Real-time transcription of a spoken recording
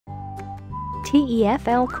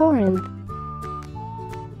TEFL Corinth.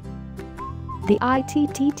 The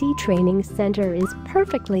ITTT Training Center is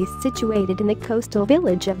perfectly situated in the coastal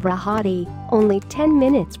village of Rahati, only 10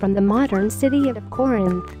 minutes from the modern city of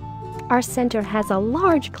Corinth. Our center has a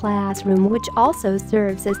large classroom which also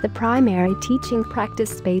serves as the primary teaching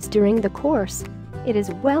practice space during the course. It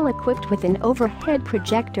is well equipped with an overhead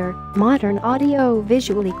projector, modern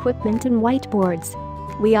audio-visual equipment and whiteboards.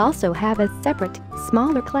 We also have a separate,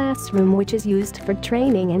 smaller classroom which is used for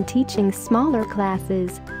training and teaching smaller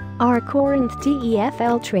classes. Our Corinth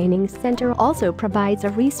TEFL Training Center also provides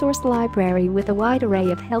a resource library with a wide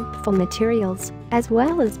array of helpful materials, as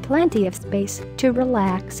well as plenty of space to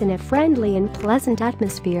relax in a friendly and pleasant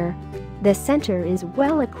atmosphere. The center is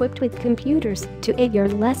well equipped with computers to aid your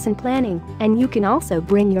lesson planning, and you can also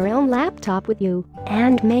bring your own laptop with you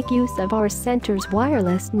and make use of our center's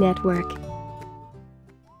wireless network.